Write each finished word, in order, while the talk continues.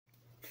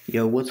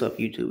Yo, what's up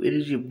YouTube? It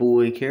is your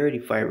boy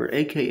Carrot Fiber,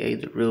 aka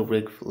the real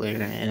Ric Flair,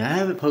 and I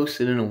haven't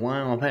posted in a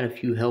while. I've had a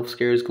few health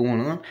scares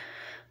going on,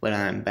 but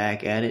I'm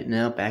back at it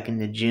now, back in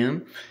the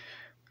gym.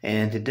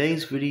 And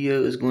today's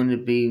video is going to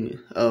be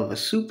of a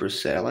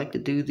superset. I like to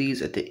do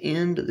these at the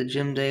end of the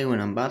gym day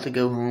when I'm about to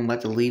go home,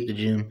 about to leave the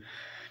gym.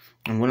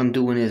 And what I'm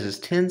doing is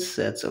 10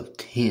 sets of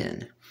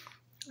 10.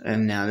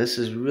 And now this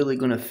is really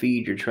going to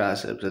feed your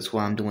triceps. That's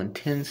why I'm doing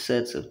 10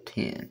 sets of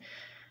 10.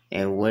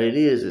 And what it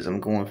is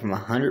I'm going from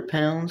 100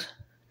 pounds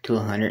to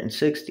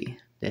 160,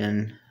 then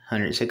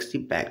 160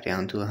 back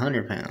down to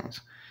 100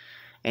 pounds.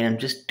 And I'm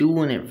just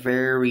doing it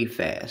very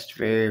fast,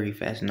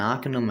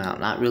 knocking them out,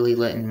 not really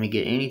letting me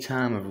get any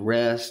time of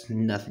rest,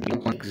 nothing. You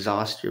don't want to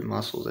exhaust your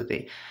muscles.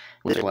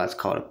 That's why it's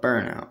called a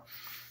burnout.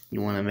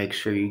 You want to make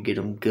sure you get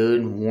them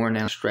good, worn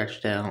out,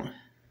 stretched out,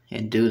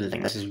 and do the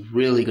thing. This is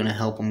really going to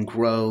help them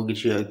grow,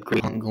 get you a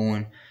great hump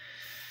going.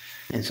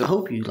 And so I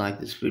hope you like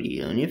this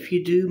video, and if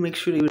you do, make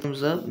sure to give it a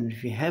thumbs up, and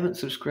if you haven't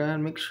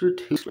subscribed, make sure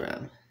to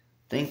subscribe.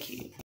 Thank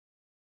you.